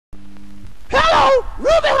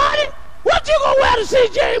Ruby, honey, what you gonna wear to see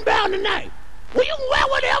Jane Brown tonight? Well, you can wear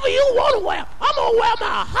whatever you want to wear. I'm gonna wear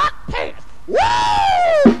my hot pants. Woo!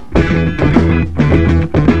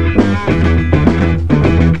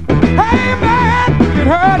 Hey, man, look at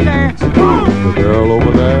her dance. The girl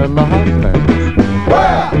over there in the hot pants.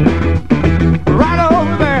 Where? Right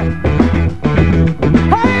over there.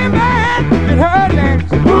 Hey, man, look at her dance.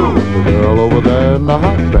 The girl over there in the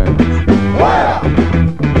hot pants. Where?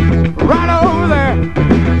 Right over there.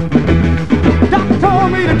 Doctor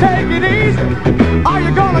told me to take it easy. Are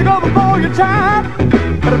you gonna go before your time?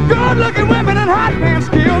 But if good-looking women in hot pants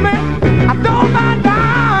kill me, I don't mind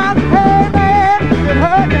dying. Hey, man, look at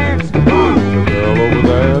her dance. The girl over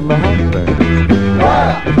there in the hot pants.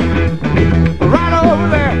 Where? Right over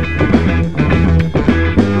there.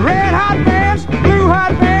 Red hot pants, blue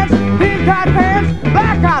hot pants, pink hot pants,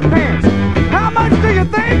 black hot pants. How much do you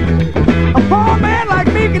think a poor man like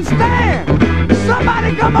me can stand?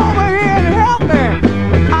 Somebody come over here and help me.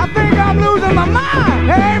 I think I'm losing my mind.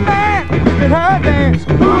 Hey, man, look at her dance.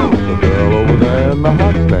 The girl over there in the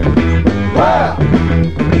hot pants. Where?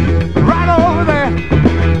 Right over there.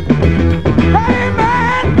 Hey,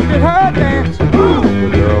 man, look at her dance. The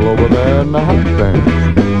girl over there in the hot pants.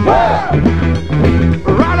 Where?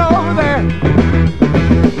 Right over there.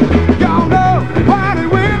 Y'all know whiny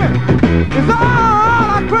women is all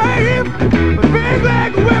I crave. But big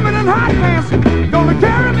leg women in hot pants gonna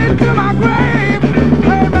carry me to my grave.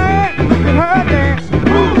 Hey, man, look at her dance. The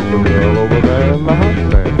girl over there in the hot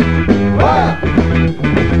pants. Where?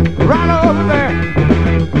 Right over there.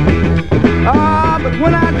 Ah, but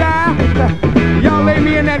when I die, y'all lay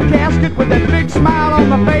me in that casket with that big smile on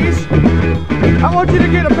my face. I want you to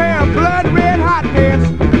get a pair of blood red hot pants,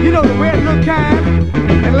 you know, the wet look kind,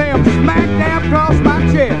 and lay them smack down across my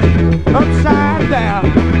chest, upside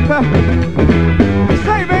down.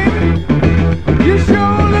 Say, baby, you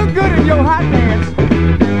sure look good in your hot pants.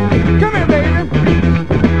 Come here, baby.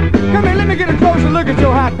 Come here, let me get a closer look at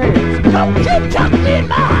your hot pants. Don't you tuck me in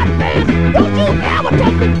my hot pants. Don't you ever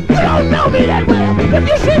tuck me. You don't know me that well. If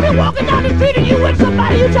you see me walking down the street and you with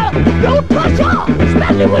somebody, you tell them, don't touch her,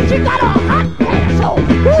 especially when she got a hot pants.